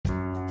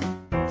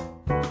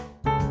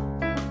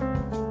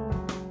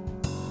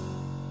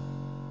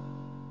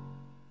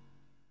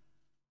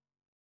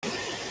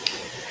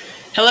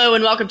Hello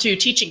and welcome to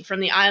Teaching from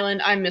the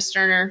Island. I'm Miss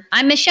Sterner.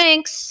 I'm Miss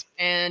Shanks.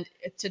 And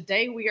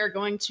today we are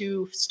going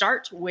to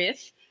start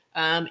with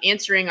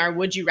answering our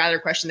Would You Rather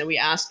question that we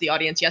asked the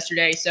audience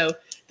yesterday. So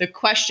the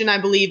question, I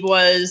believe,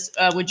 was,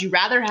 would you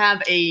rather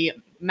have a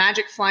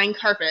magic flying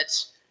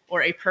carpet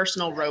or a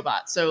personal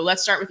robot? So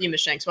let's start with you,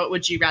 Miss Shanks. What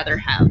would you rather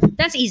have?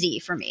 That's easy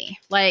for me.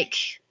 Like,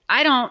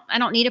 I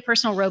don't need a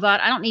personal robot.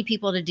 I don't need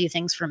people to do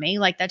things for me.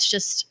 Like, that's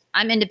just,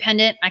 I'm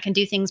independent. I can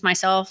do things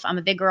myself. I'm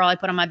a big girl. I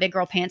put on my big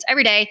girl pants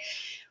every day.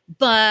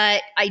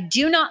 But I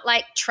do not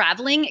like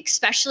traveling,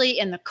 especially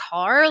in the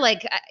car.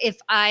 Like, if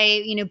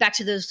I, back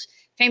to those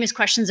famous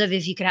questions of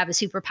if you could have a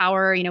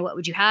superpower, what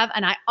would you have?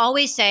 And I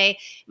always say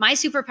my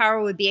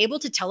superpower would be able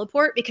to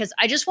teleport, because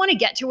I just want to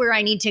get to where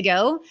I need to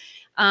go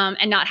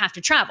and not have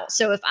to travel.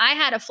 So if I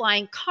had a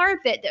flying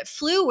carpet that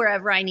flew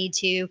wherever I need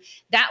to,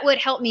 that would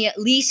help me at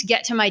least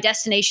get to my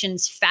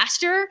destinations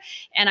faster,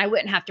 and I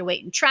wouldn't have to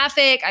wait in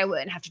traffic. I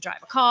wouldn't have to drive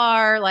a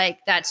car. Like,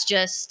 that's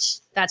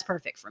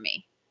perfect for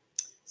me.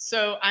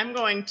 So I'm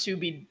going to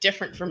be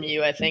different from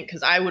you, I think,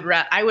 because I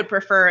would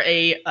prefer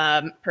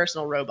a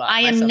personal robot.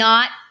 I am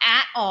not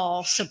at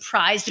all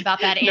surprised about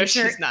that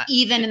answer, No, she's not.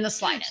 Even in the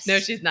slightest. No,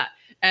 she's not.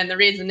 And the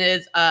reason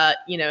is,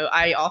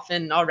 I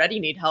often already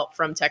need help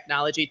from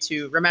technology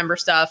to remember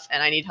stuff,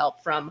 and I need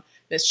help from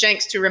Miss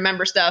Shanks to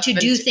remember stuff, to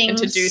do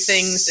things,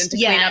 and to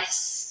clean up,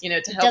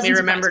 to help me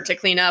remember to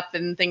clean up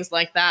and things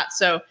like that.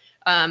 So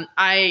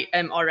I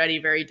am already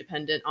very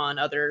dependent on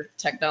other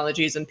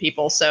technologies and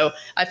people. So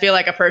I feel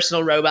like a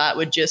personal robot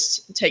would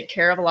just take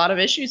care of a lot of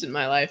issues in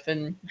my life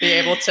and be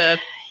able to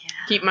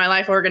keep my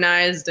life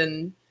organized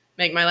and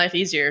make my life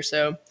easier.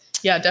 So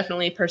yeah,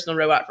 definitely a personal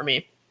robot for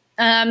me.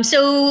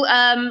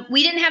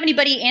 We didn't have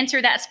anybody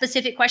answer that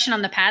specific question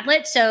on the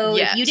Padlet. So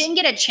Yes. If you didn't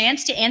get a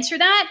chance to answer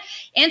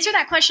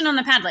that question on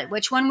the Padlet.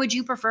 Which one would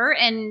you prefer?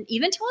 And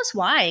even tell us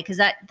why, because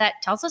that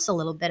tells us a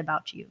little bit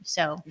about you.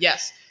 So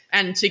yes.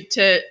 And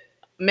to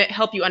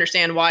help you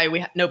understand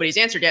why nobody's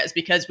answered yet is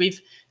because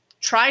we've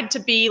tried to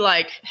be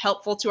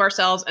helpful to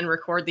ourselves and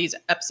record these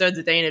episodes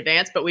a day in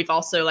advance, but we've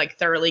also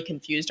thoroughly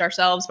confused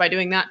ourselves by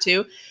doing that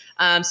too.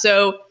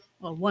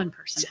 Well, one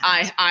person.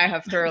 I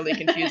have thoroughly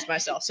confused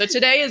myself. So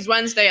today is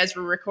Wednesday as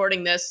we're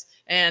recording this,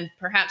 and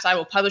perhaps I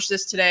will publish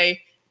this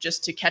today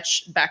just to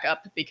catch back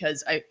up,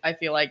 because I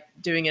feel like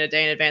doing it a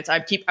day in advance.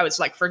 I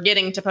was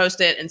forgetting to post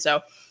it, and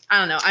so I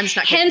don't know. I'm just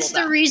not capable Hence of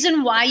that. the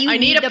reason why I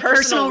need a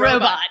personal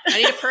robot. I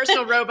need a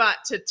personal robot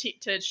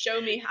to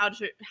show me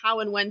how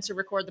and when to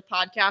record the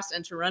podcast,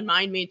 and to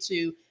remind me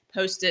to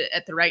post it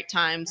at the right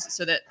times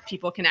so that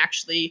people can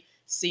actually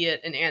see it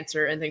and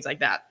answer and things like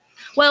that.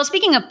 Well,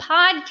 speaking of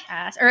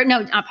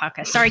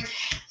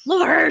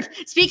Lord,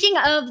 speaking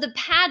of the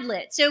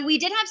Padlet. So we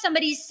did have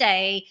somebody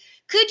say,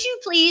 could you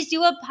please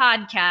do a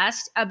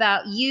podcast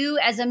about you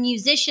as a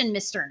musician,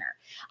 Miss Sterner?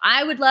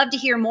 I would love to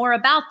hear more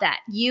about that.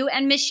 You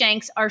and Miss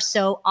Shanks are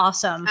so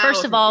awesome.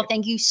 First of all,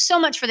 thank you so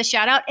much for the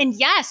shout out. And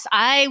yes,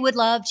 I would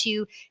love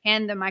to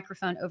hand the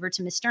microphone over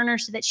to Miss Sterner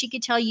so that she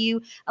could tell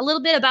you a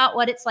little bit about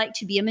what it's like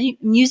to be a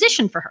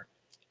musician for her.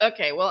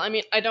 Okay, well, I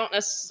mean, I don't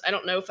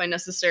know if I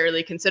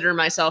necessarily consider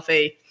myself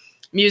a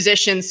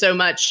musician so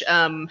much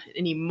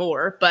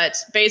anymore, but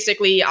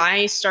basically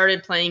I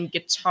started playing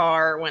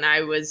guitar when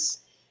I was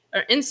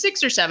in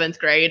 6th or 7th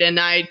grade, and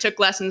I took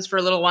lessons for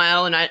a little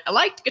while, and I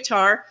liked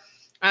guitar,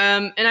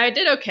 and I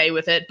did okay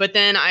with it, but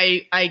then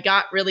I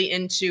got really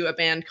into a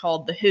band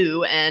called The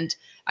Who, and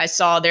I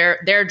saw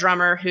their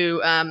drummer, who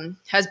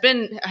has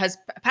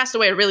passed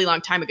away a really long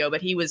time ago,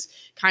 but he was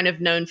kind of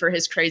known for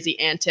his crazy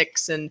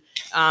antics. And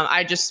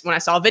when I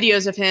saw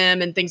videos of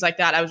him and things like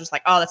that, I was just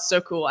like, oh, that's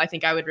so cool. I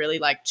think I would really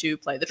like to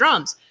play the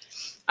drums.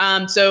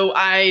 So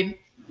I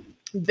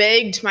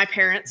begged my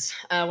parents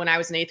when I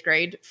was in 8th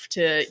grade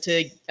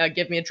to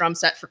give me a drum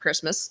set for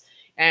Christmas.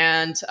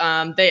 And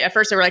at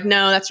first they were like,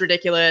 no, that's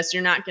ridiculous.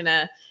 You're not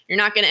gonna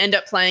end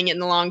up playing it in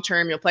the long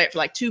term. You'll play it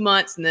for 2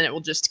 months, and then it will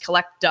just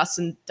collect dust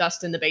in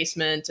the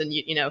basement, and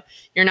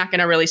you're not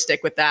gonna really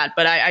stick with that.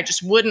 But I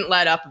just wouldn't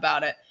let up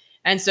about it,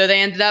 and so they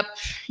ended up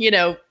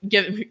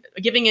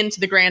giving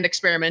into the grand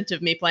experiment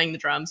of me playing the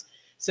drums.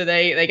 So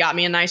they got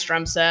me a nice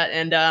drum set,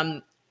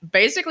 and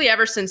basically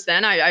ever since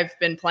then I've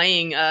been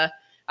playing.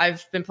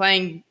 I've been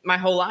playing my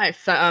whole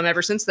life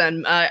ever since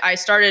then. I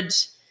started.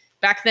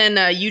 Back then,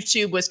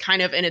 YouTube was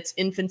kind of in its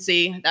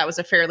infancy. That was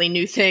a fairly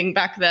new thing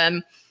back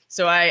then.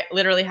 So I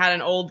literally had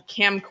an old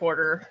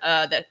camcorder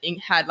that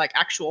had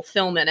actual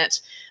film in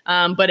it,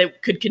 but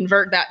it could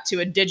convert that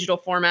to a digital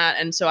format.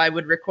 And so I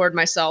would record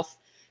myself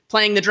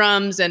playing the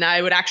drums, and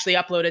I would actually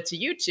upload it to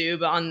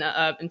YouTube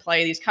and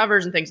play these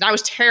covers and things. And I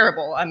was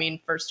terrible. I mean,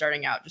 first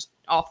starting out, just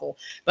awful.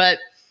 But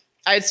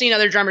I had seen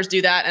other drummers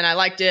do that, and I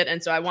liked it.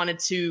 And so I wanted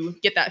to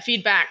get that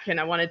feedback, and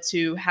I wanted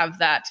to have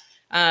that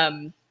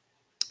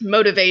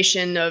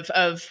motivation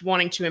of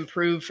wanting to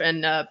improve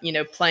and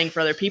playing for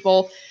other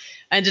people.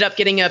 I ended up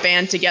getting a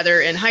band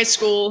together in high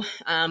school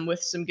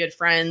with some good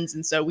friends,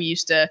 and so we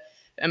used to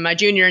in my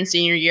junior and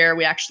senior year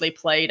we actually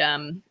played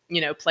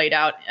played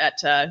out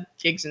at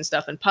gigs and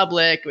stuff in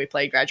public. We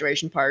played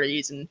graduation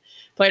parties and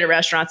played at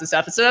restaurants and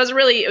stuff. And so it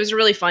was a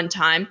really fun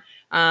time.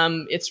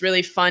 It's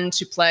really fun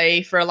to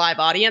play for a live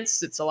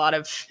audience. It's a lot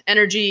of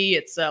energy.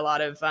 It's a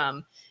lot of,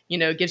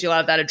 gives you a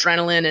lot of that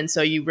adrenaline. And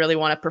so you really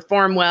want to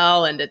perform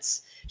well. And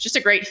it's just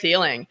a great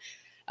feeling.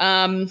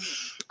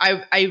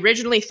 I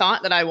originally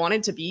thought that I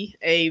wanted to be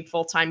a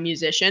full-time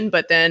musician,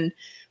 but then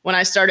when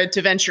I started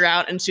to venture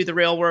out into the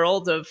real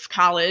world of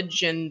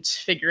college and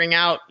figuring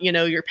out,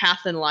 your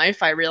path in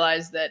life, I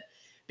realized that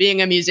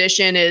being a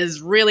musician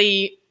is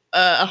really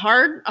a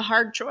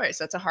hard choice.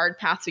 That's a hard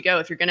path to go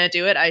if you're going to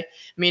do it. I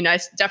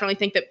definitely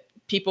think that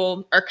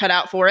people are cut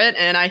out for it.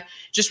 And I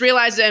just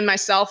realized in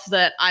myself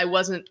that I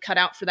wasn't cut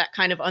out for that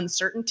kind of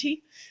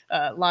uncertainty.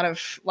 A lot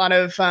of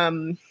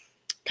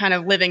kind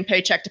of living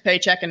paycheck to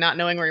paycheck and not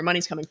knowing where your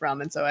money's coming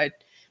from. And so I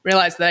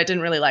realized that I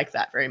didn't really like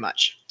that very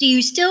much. Do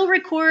you still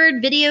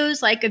record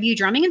videos like of you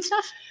drumming and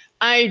stuff?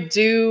 I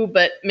do,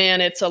 but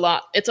man, it's a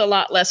lot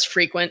less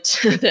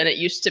frequent than it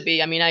used to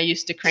be. I mean, I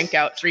used to crank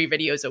out 3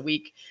 videos a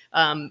week.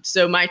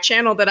 So my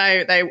channel that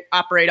I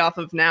operate off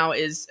of now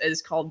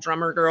is called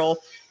Drummer Girl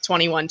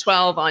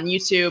 2112 on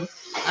YouTube.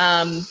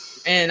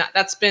 And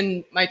that's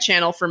been my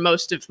channel for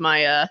most of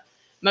my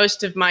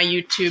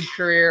YouTube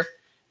career.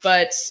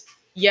 But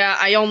yeah,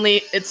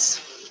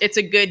 it's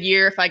a good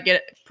year if I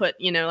put,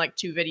 like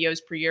 2 videos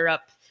per year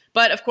up.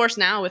 But of course,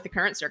 now with the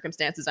current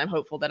circumstances, I'm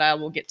hopeful that I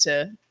will get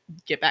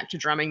back to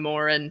drumming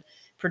more and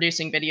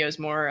producing videos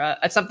more.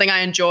 It's something I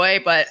enjoy,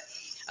 but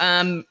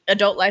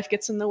adult life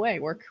gets in the way.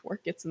 Work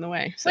gets in the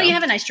way. So. Well, you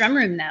have a nice drum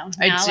room now.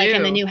 I do. Like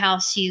in the new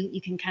house, you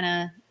can kind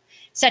of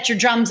set your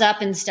drums up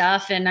and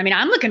stuff. And I mean,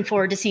 I'm looking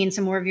forward to seeing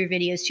some more of your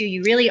videos too.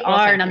 You really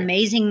are an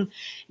amazing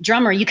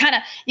drummer. You kind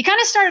of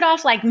started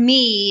off like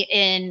me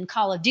in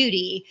Call of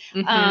Duty,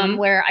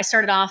 where I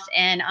started off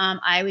and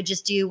I would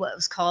just do what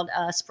was called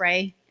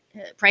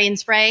pray and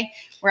spray,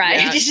 where I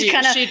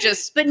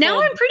but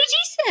now I'm pretty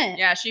decent.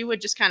 Yeah, she would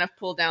just kind of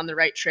pull down the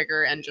right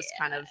trigger and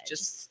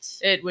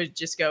it would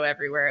just go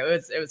everywhere.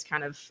 It was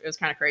kind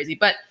of crazy.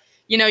 But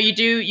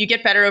you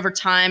get better over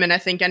time, and I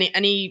think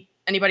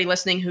anybody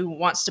listening who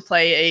wants to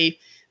play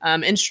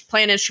an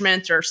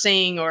instrument or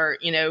sing or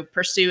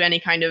pursue any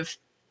kind of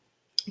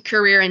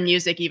career in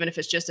music, even if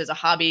it's just as a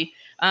hobby,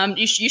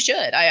 you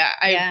should.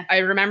 I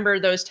remember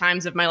those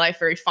times of my life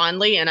very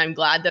fondly, and I'm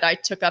glad that I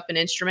took up an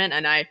instrument,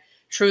 and I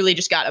truly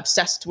just got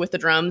obsessed with the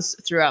drums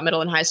throughout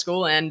middle and high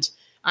school. And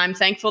I'm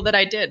thankful that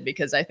I did,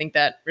 because I think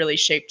that really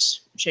shaped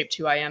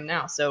who I am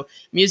now. So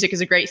music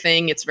is a great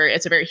thing. It's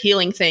a very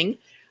healing thing.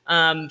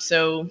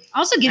 So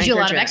also gives you a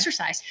lot of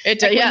exercise. It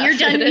does.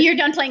 When you're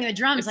done playing the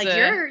drums,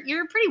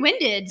 you're pretty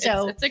winded.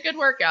 So it's a good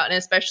workout. And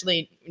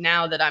especially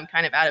now that I'm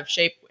kind of out of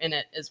shape in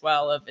it as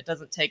well, it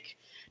doesn't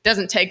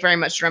take very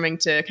much drumming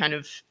to kind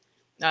of,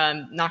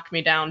 knock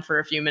me down for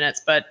a few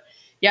minutes, but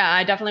yeah,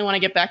 I definitely want to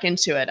get back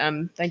into it.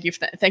 Thank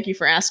you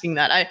for asking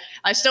that.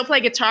 I still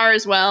play guitar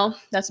as well.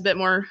 That's a bit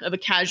more of a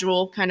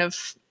casual kind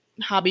of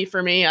hobby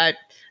for me. I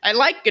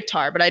like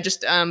guitar, but I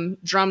just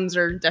drums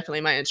are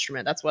definitely my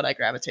instrument. That's what I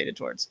gravitated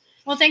towards.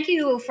 Well, thank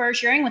you for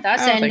sharing with us,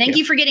 and thank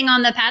you for getting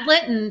on the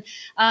Padlet and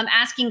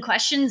asking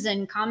questions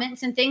and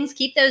comments and things.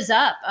 Keep those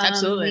up.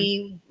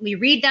 Absolutely. We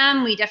read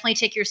them. We definitely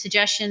take your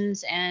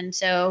suggestions, and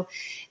so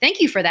thank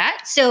you for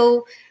that.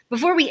 So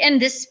before we end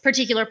this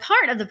particular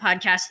part of the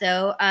podcast,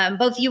 though,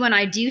 both you and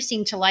I do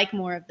seem to like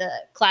more of the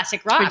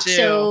classic rock. We do.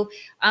 So,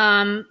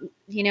 I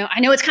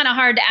know it's kind of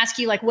hard to ask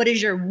you, like, what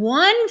is your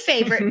one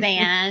favorite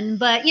band?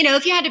 But,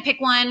 if you had to pick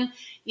one,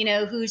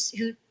 what's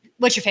your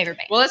favorite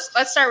band? Well,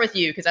 let's start with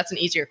you, because that's an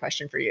easier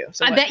question for you.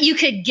 So I bet you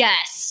could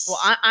guess.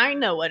 Well, I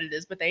know what it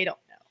is, but they don't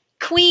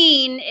know.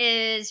 Queen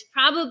is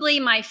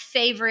probably my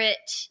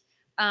favorite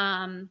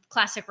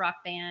classic rock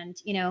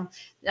band.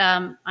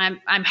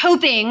 I'm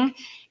hoping,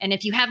 and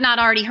if you have not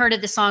already heard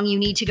of the song, you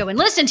need to go and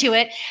listen to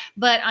it,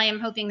 but I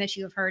am hoping that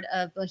you have heard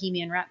of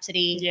Bohemian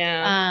Rhapsody.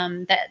 Yeah.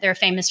 That they're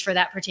famous for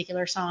that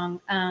particular song.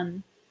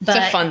 It's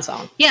a fun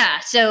song. Yeah.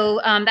 So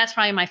that's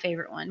probably my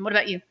favorite one. What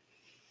about you?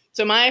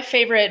 So my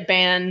favorite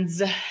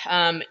bands,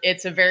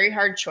 it's a very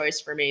hard choice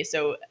for me.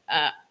 So,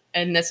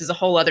 and this is a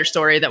whole other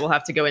story that we'll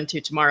have to go into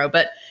tomorrow,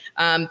 but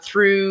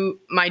through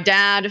my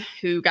dad,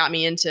 who got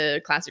me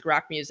into classic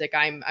rock music,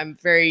 I'm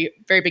very,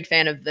 very big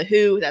fan of The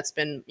Who. That's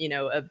been,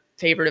 a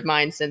favorite of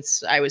mine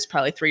since I was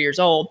probably 3 years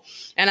old.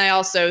 And I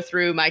also,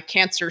 through my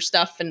cancer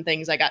stuff and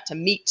things, I got to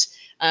meet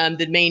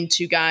the main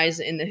 2 guys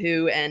in The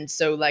Who. And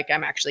so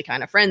I'm actually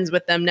kind of friends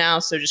with them now.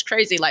 So just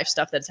crazy life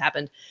stuff that's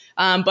happened.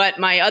 But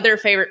my other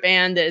favorite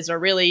band is a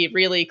really,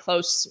 really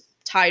close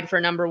tied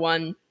for number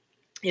 1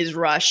 is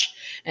Rush.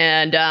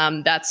 And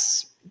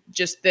that's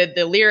just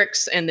the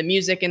lyrics and the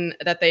music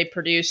that they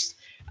produced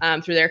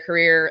through their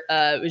career.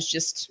 It was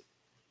just,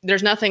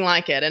 there's nothing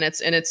like it. And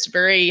it's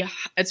very,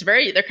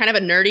 they're kind of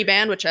a nerdy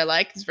band, which I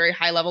like. It's a very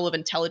high level of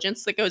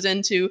intelligence that goes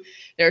into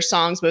their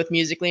songs, both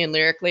musically and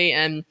lyrically.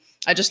 And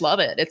I just love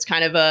it. It's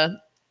kind of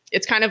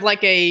it's kind of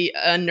like a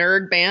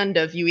nerd band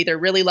of you either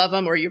really love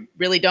them or you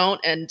really don't.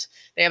 And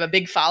they have a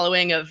big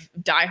following of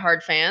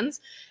diehard fans.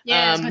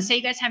 Yeah, I was gonna say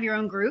you guys have your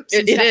own groups It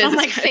and stuff is. on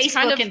like It's Facebook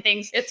kind of, and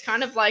things. It's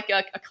kind of like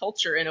a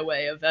culture in a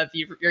way of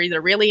you're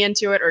either really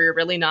into it or you're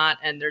really not,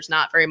 and there's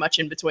not very much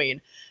in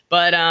between.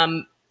 But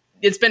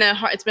it's been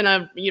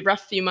a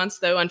rough few months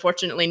though.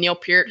 Unfortunately, Neil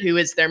Peart, who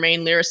is their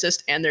main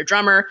lyricist and their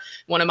drummer,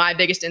 one of my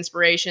biggest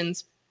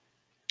inspirations,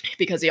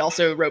 because he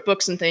also wrote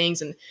books and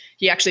things, and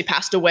he actually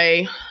passed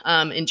away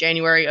in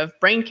January of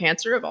brain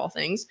cancer, of all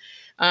things.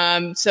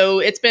 So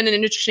it's been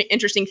an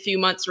interesting few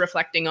months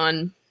reflecting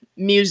on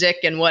music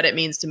and what it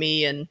means to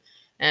me, and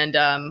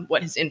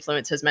what his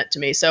influence has meant to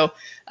me. So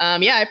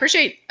yeah, I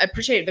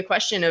appreciate the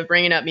question of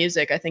bringing up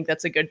music. I think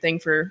that's a good thing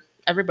for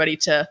everybody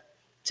to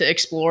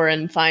explore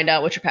and find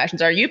out what your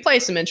passions are. You play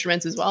some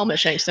instruments as well, Miss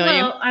Shanks, don't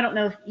you? Well, I don't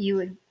know if you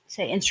would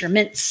say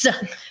instruments,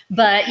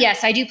 but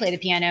yes, I do play the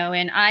piano,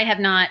 and I have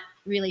not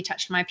really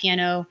touched my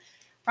piano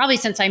probably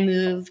since I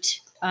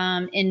moved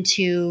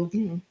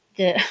into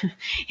the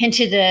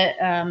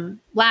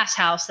last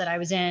house that I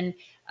was in.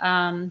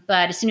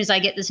 But as soon as I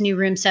get this new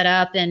room set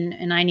up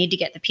and I need to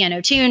get the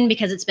piano tuned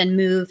because it's been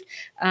moved,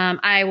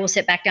 I will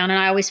sit back down, and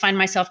I always find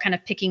myself kind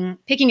of picking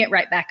it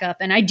right back up.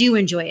 And I do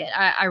enjoy it.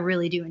 I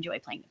really do enjoy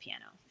playing the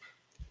piano.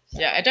 So.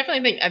 Yeah, I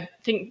definitely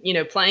think,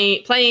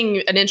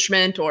 playing an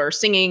instrument or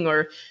singing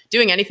or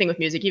doing anything with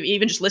music,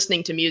 even just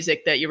listening to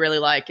music that you really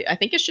like, I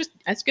think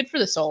it's good for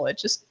the soul.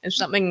 It's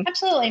something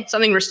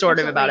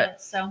restorative about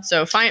it.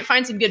 So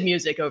find some good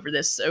music over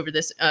this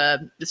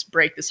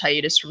break, this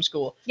hiatus from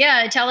school.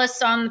 Yeah, tell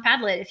us on the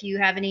Padlet if you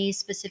have any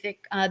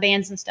specific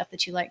bands and stuff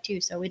that you like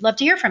too. So we'd love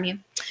to hear from you.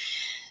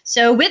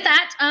 So with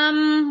that,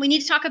 we need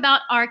to talk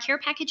about our care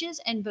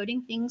packages and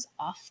voting things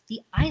off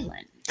the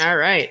island. All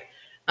right.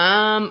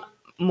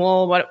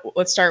 Well,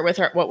 let's start with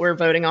what we're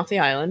voting off the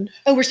island.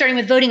 Oh, we're starting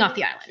with voting off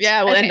the island.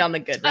 Yeah, we'll end on the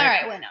good. Right? All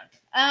right, we'll end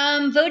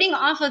on. Voting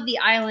off of the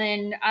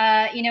island.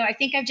 I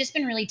think I've just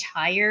been really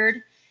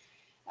tired.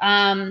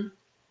 I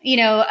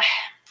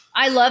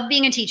love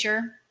being a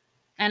teacher,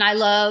 and I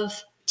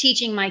love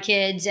teaching my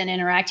kids and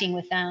interacting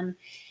with them.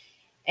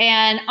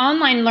 And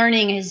online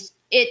learning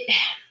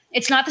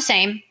it's not the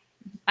same.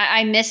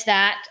 I miss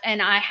that,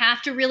 and I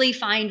have to really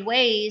find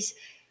ways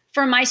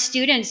for my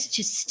students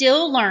to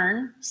still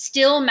learn,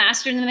 still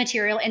master the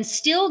material, and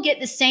still get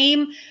the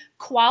same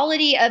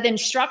quality of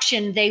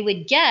instruction they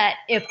would get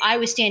if I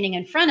was standing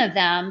in front of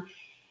them.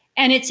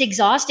 And it's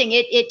exhausting.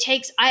 It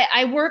takes,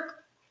 I work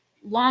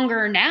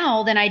longer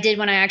now than I did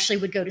when I actually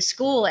would go to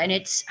school. And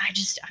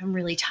I'm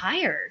really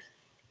tired.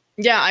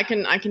 Yeah, I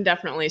can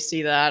definitely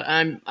see that.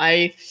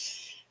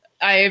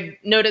 I've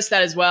noticed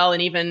that as well.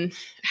 And even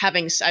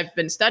I've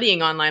been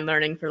studying online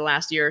learning for the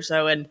last year or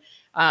so, and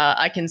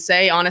I can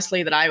say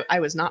honestly that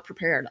I was not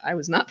prepared. I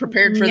was not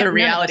prepared for the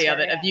reality of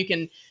it. Yeah. If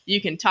you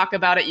can talk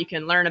about it, you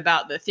can learn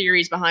about the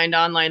theories behind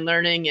online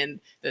learning and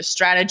the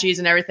strategies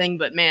and everything.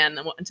 But man,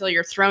 until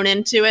you're thrown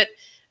into it,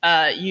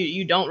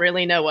 you don't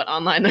really know what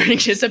online learning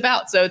is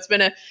about. So it's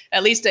been at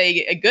least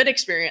a good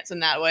experience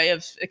in that way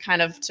of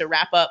kind of to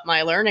wrap up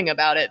my learning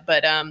about it.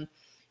 But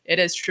it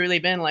has truly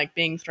been like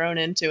being thrown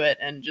into it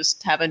and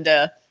just having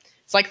to.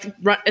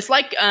 It's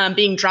like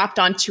being dropped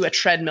onto a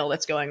treadmill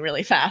that's going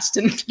really fast,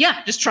 and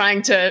just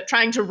trying to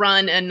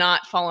run and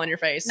not fall on your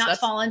face,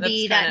 fall and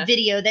be that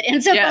video that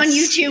ends up on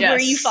YouTube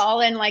where you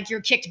fall and like you're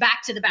kicked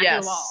back to the back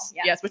of the wall.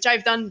 Yes, which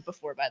I've done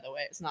before, by the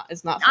way. It's not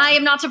fun. I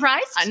am not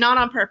surprised. Not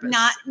on purpose.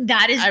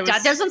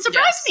 That doesn't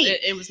surprise me.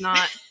 It was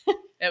not.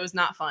 It was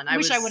not fun. I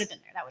wish I would have been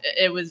there.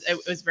 It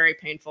was very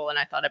painful, and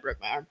I thought I broke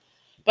my arm.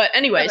 But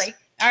anyways. Really?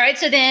 All right,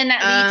 so then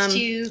that leads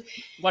to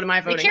what am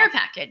I voting? The care off?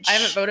 package. I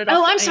haven't voted off.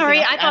 Oh, I'm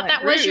sorry. I thought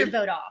that was your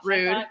vote off.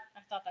 Rude. I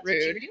thought that's what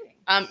you were doing.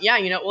 Yeah,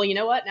 you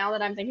know what? Now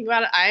that I'm thinking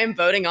about it, I am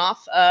voting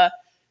off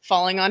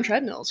falling on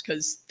treadmills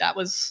because that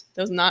was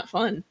not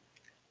fun.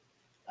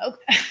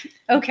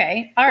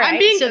 Okay. All right.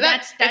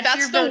 If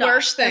that's the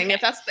worst thing.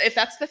 Okay. If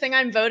that's the thing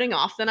I'm voting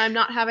off, then I'm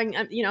not having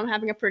I'm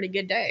having a pretty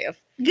good day of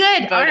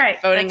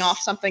voting off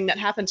something that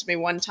happened to me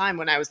one time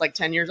when I was like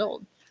 10 years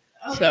old.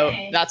 Okay. So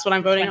that's what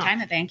I'm voting on. One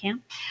time at band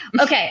camp.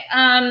 Okay.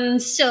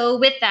 So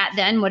with that,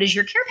 then, what is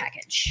your care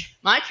package?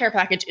 My care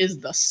package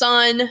is the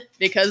sun,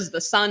 because the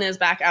sun is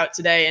back out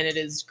today and it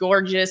is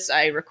gorgeous.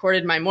 I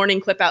recorded my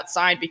morning clip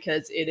outside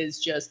because it is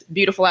just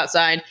beautiful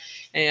outside,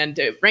 and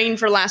it rained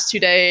for the last 2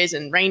 days,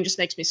 and rain just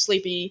makes me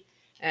sleepy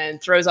and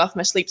throws off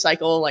my sleep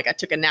cycle. Like I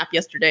took a nap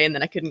yesterday and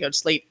then I couldn't go to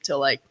sleep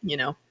till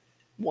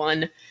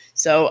 1.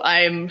 So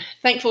I'm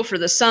thankful for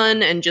the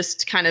sun and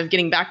just kind of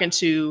getting back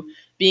into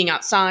being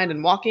outside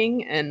and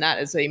walking, and that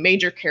is a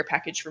major care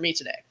package for me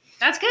today.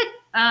 That's good.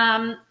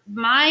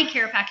 My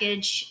care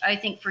package, I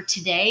think, for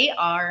today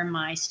are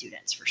my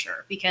students for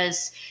sure,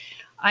 because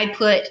I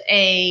put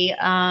a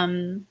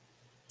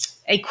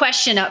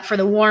question up for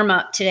the warm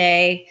up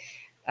today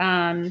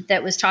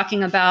that was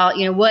talking about,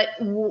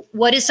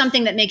 what is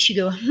something that makes you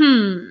go,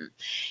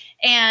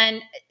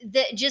 and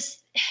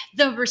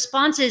the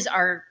responses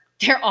are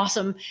They're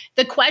awesome.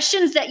 The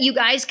questions that you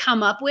guys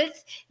come up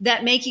with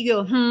that make you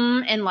go,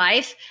 in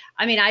life.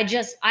 I mean,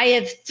 I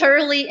have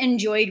thoroughly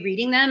enjoyed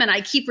reading them, and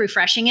I keep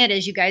refreshing it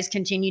as you guys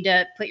continue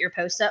to put your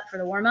posts up for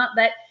the warm up.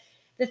 But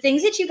the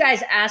things that you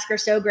guys ask are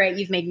so great.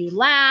 You've made me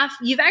laugh.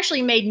 You've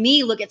actually made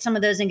me look at some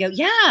of those and go,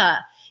 yeah,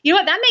 you know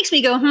what? That makes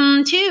me go,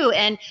 too.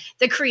 And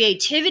the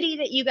creativity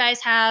that you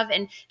guys have,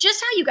 and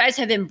just how you guys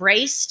have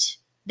embraced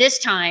this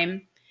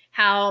time,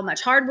 how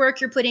much hard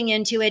work you're putting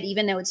into it,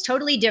 even though it's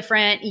totally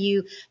different.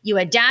 You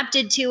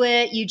adapted to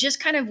it. You just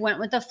kind of went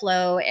with the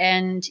flow,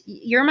 and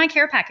you're my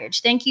care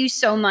package. Thank you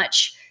so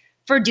much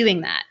for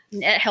doing that.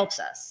 It helps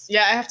us.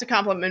 Yeah, I have to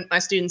compliment my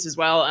students as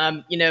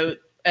well. You know,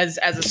 as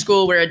a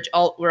school,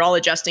 we're all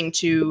adjusting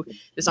to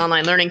this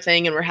online learning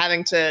thing, and we're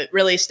having to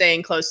really stay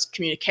in close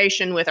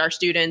communication with our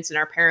students and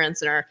our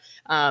parents and our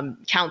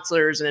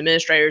counselors and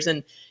administrators.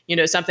 And you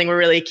know, something we're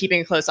really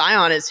keeping a close eye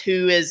on is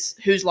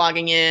who's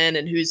logging in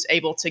and who's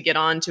able to get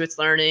on to its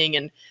learning,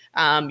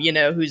 and you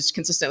know, who's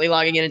consistently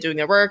logging in and doing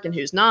their work and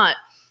who's not.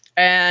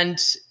 And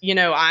you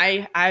know,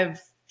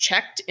 I've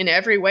checked in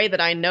every way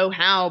that I know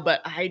how,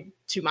 but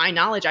to my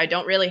knowledge, I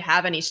don't really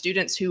have any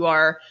students who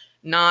are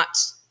not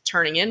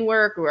turning in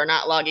work or are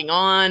not logging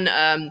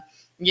on.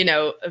 You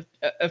know,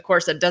 of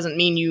course, that doesn't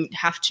mean you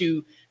have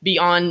to be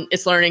on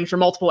its learning for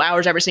multiple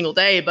hours every single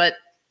day, but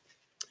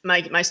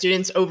my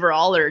students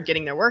overall are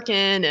getting their work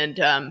in.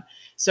 And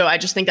so I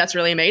just think that's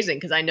really amazing,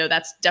 because I know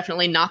that's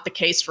definitely not the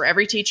case for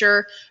every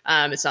teacher.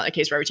 It's not the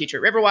case for every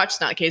teacher at Riverwatch.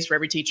 It's not the case for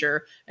every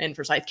teacher in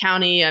Forsyth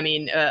County. I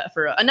mean,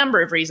 for a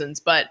number of reasons,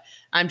 but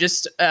I'm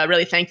just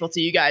really thankful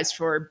to you guys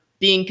for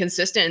being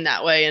consistent in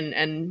that way,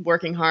 and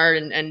working hard,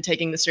 and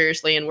taking this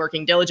seriously, and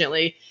working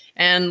diligently,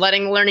 and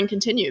letting the learning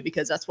continue,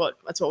 because that's what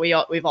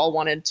we've all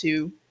wanted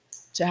to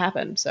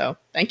happen. So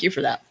thank you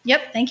for that.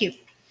 Yep. Thank you.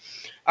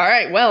 All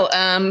right. Well,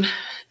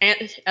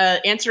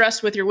 answer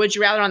us with your would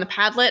you rather on the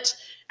Padlet.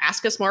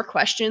 Ask us more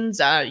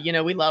questions. You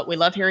know, we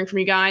love hearing from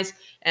you guys,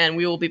 and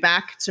we will be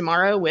back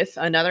tomorrow with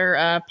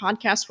another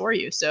podcast for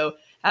you. So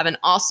have an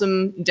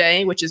awesome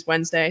day, which is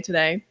Wednesday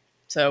today.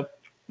 So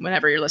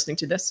whenever you're listening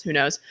to this, who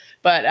knows?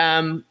 But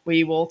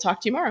we will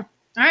talk to you tomorrow.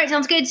 All right.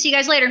 Sounds good. See you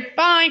guys later.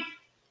 Bye.